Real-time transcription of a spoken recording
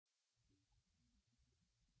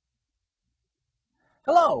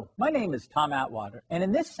Hello, my name is Tom Atwater, and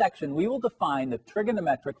in this section we will define the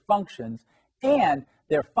trigonometric functions and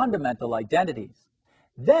their fundamental identities.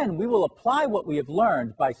 Then we will apply what we have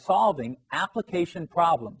learned by solving application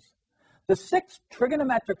problems. The 6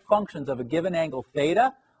 trigonometric functions of a given angle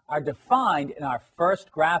theta are defined in our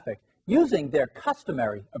first graphic using their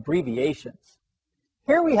customary abbreviations.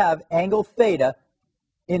 Here we have angle theta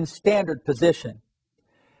in standard position.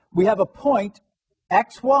 We have a point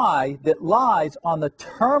xy that lies on the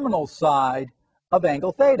terminal side of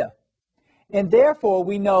angle theta. And therefore,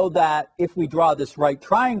 we know that if we draw this right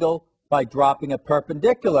triangle by dropping a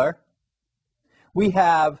perpendicular, we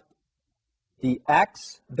have the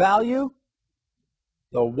x value,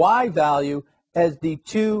 the y value as the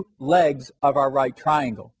 2 legs of our right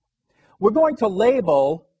triangle. We're going to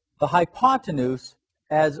label the hypotenuse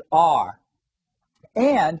as r.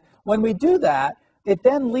 And when we do that, it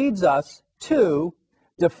then leads us to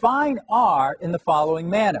define r in the following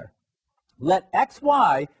manner. Let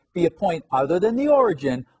xy be a point other than the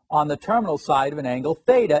origin on the terminal side of an angle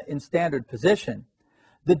theta in standard position.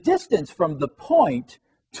 The distance from the point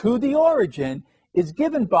to the origin is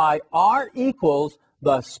given by r equals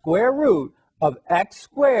the square root of x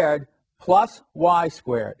squared plus y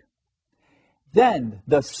squared. Then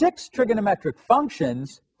the 6 trigonometric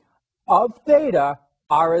functions of theta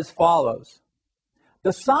are as follows.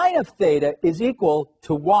 The sine of theta is equal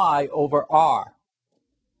to y over r.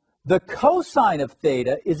 The cosine of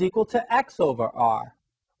theta is equal to x over r.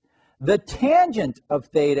 The tangent of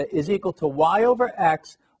theta is equal to y over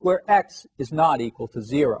x, where x is not equal to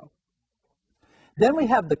 0. Then we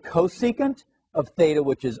have the cosecant of theta,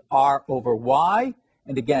 which is r over y.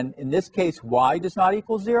 And again, in this case, y does not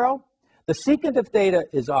equal 0. The secant of theta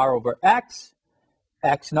is r over x,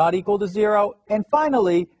 x not equal to 0. And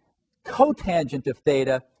finally, cotangent of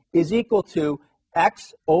theta is equal to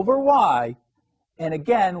x over y, and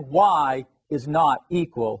again, y is not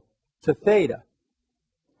equal to theta.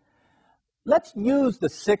 Let's use the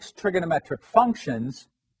 6 trigonometric functions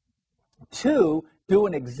to do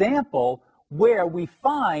an example where we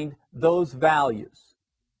find those values.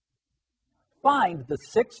 Find the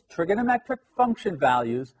 6 trigonometric function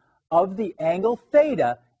values of the angle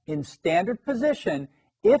theta in standard position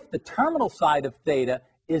if the terminal side of theta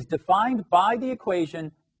is defined by the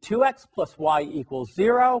equation 2x plus y equals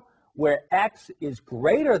 0, where x is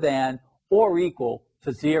greater than or equal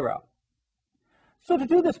to 0. So to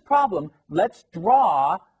do this problem, let's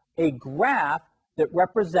draw a graph that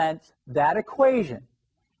represents that equation.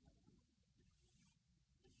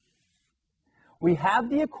 We have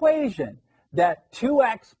the equation that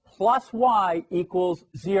 2x plus y equals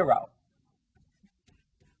 0.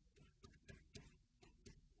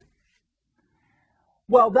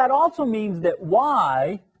 Well, that also means that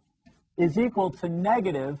y is equal to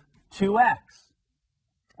negative 2x.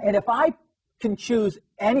 And if I can choose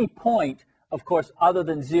any point, of course, other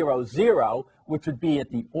than 0, 0, which would be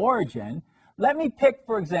at the origin, let me pick,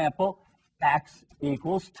 for example, x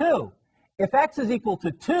equals 2. If x is equal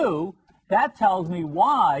to 2, that tells me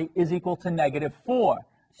y is equal to negative 4.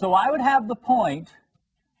 So I would have the point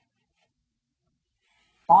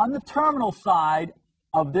on the terminal side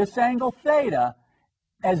of this angle theta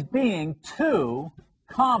as being 2,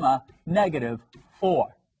 negative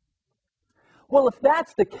 4. Well, if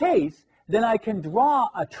that's the case, then I can draw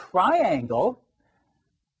a triangle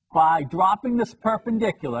by dropping this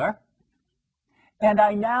perpendicular, and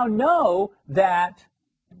I now know that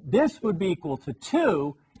this would be equal to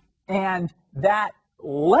 2, and that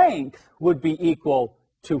length would be equal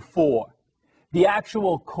to 4. The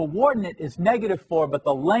actual coordinate is negative 4, but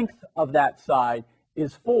the length of that side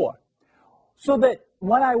is 4. So that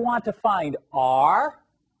when I want to find r,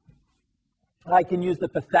 I can use the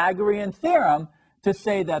Pythagorean theorem to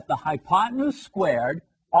say that the hypotenuse squared,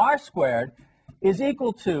 r squared, is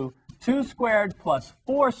equal to 2 squared plus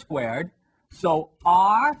 4 squared. So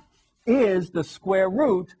r is the square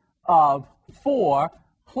root of 4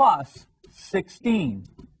 plus 16,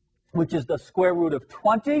 which is the square root of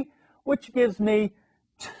 20, which gives me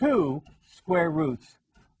 2 square roots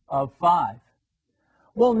of 5.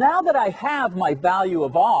 Well, now that I have my value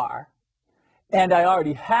of r, and I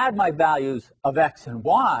already had my values of x and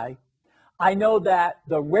y, I know that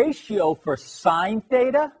the ratio for sine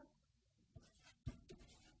theta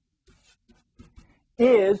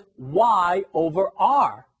is y over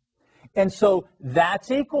r. And so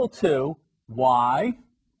that's equal to y,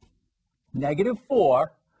 negative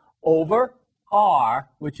 4, over r,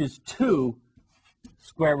 which is 2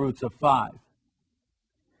 square roots of 5.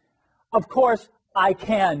 Of course, I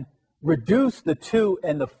can reduce the 2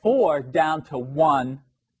 and the 4 down to 1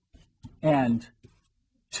 and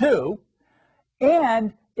 2.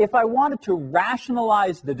 And if I wanted to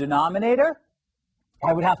rationalize the denominator,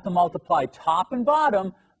 I would have to multiply top and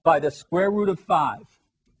bottom by the square root of 5.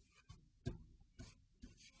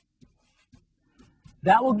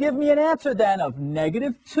 That will give me an answer then of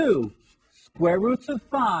negative 2 square roots of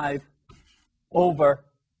 5 over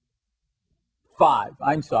 5.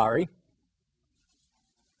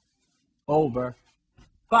 Over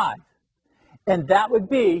 5. And that would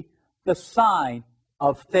be the sine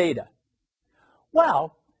of theta.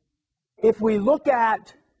 Well, if we look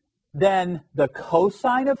at then the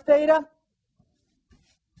cosine of theta,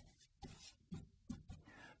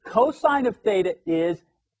 cosine of theta is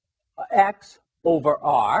x over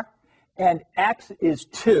r, and x is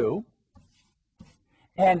 2,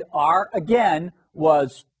 and r again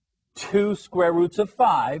was 2 square roots of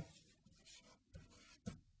 5.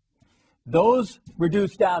 Those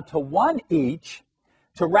reduce down to 1 each.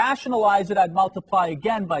 To rationalize it, I'd multiply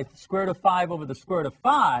again by the square root of 5 over the square root of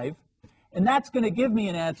 5, and that's going to give me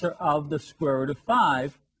an answer of the square root of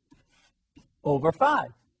 5 over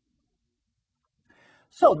 5.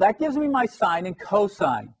 So that gives me my sine and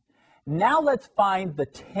cosine. Now let's find the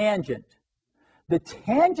tangent. The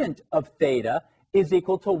tangent of theta is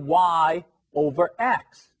equal to y over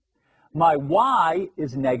x. My y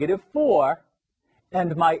is negative 4,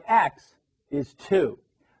 and my x is 2.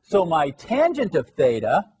 So my tangent of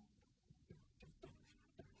theta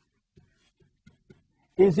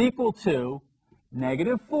is equal to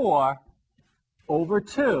negative 4 over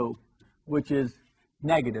 2, which is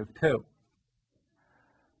negative 2.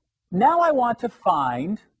 Now I want to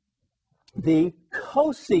find the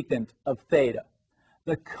cosecant of theta.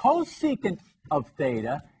 The cosecant of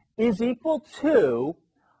theta is equal to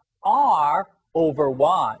r over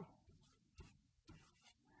y.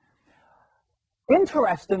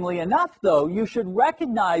 Interestingly enough, though, you should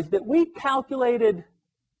recognize that we calculated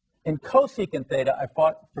in cosecant theta, I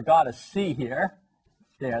forgot a c here.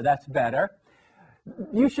 There, that's better.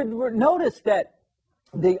 You should notice that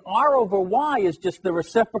the r over y is just the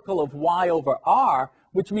reciprocal of y over r,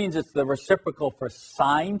 which means it's the reciprocal for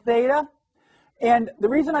sine theta. And the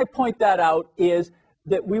reason I point that out is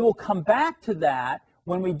that we will come back to that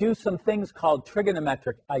when we do some things called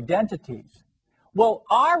trigonometric identities. Well,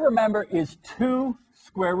 r, remember, is 2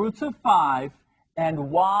 square roots of 5,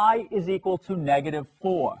 and y is equal to negative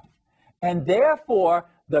 4. And therefore,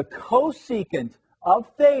 the cosecant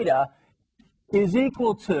of theta is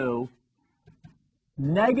equal to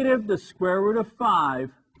negative the square root of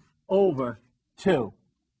 5 over 2.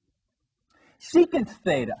 Secant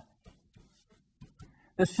theta.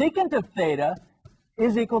 The secant of theta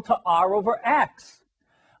is equal to r over x.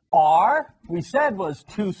 R, we said, was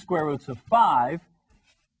 2 square roots of 5.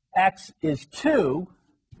 X is 2.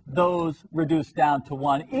 Those reduce down to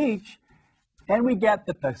 1 each. And we get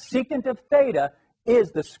that the secant of theta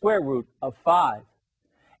is the square root of 5.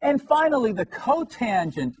 And finally, the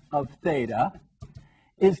cotangent of theta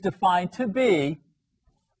is defined to be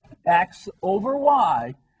x over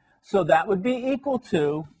y. So that would be equal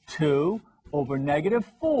to 2 over negative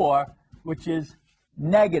 4, which is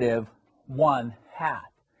negative 1/2.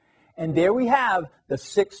 And there we have the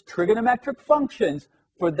 6 trigonometric functions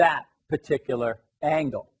for that particular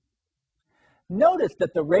angle. Notice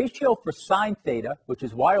that the ratio for sine theta, which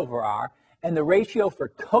is y over r, and the ratio for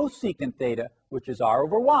cosecant theta, which is r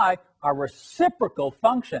over y, are reciprocal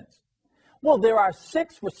functions. Well, there are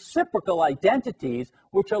 6 reciprocal identities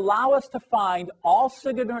which allow us to find all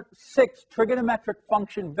 6 trigonometric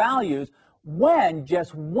function values when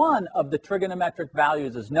just one of the trigonometric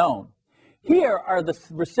values is known. Here are the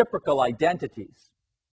reciprocal identities.